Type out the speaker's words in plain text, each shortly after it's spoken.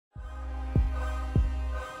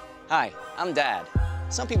Hi, I'm Dad.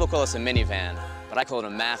 Some people call us a minivan, but I call it a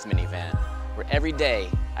math minivan, where every day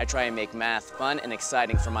I try and make math fun and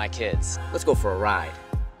exciting for my kids. Let's go for a ride.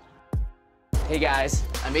 Hey guys,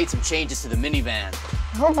 I made some changes to the minivan.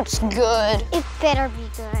 I hope it's good. It better be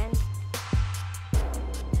good.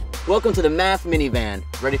 Welcome to the Math Minivan.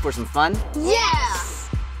 Ready for some fun? Yes!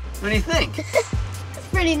 What do you think? It's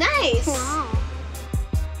pretty nice. Wow.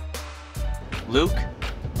 Luke,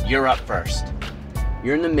 you're up first.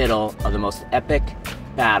 You're in the middle of the most epic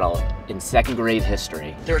battle in second grade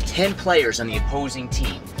history. There are 10 players on the opposing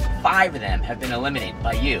team. 5 of them have been eliminated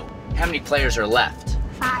by you. How many players are left?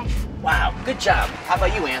 5. Wow, good job. How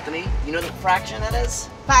about you, Anthony? You know the fraction that is?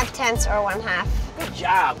 5/10 or 1/2. Good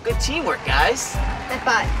job. Good teamwork, guys. I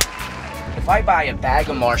bought. If I buy a bag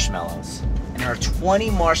of marshmallows, and there are 20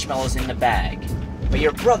 marshmallows in the bag, but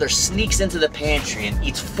your brother sneaks into the pantry and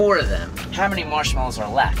eats 4 of them, how many marshmallows are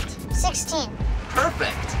left? 16.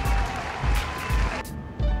 Perfect.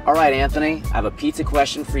 All right, Anthony, I have a pizza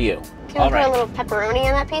question for you. Can we put a little pepperoni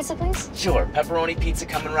on that pizza, please? Sure, pepperoni pizza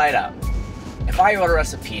coming right up. If I order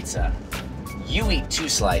us a pizza, you eat 2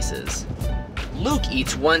 slices, Luke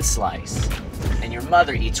eats 1 slice, and your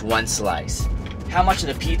mother eats 1 slice. How much of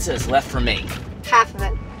the pizza is left for me? Half of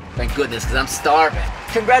it. Thank goodness, because I'm starving.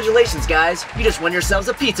 Congratulations, guys. You just won yourselves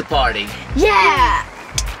a pizza party. Yeah!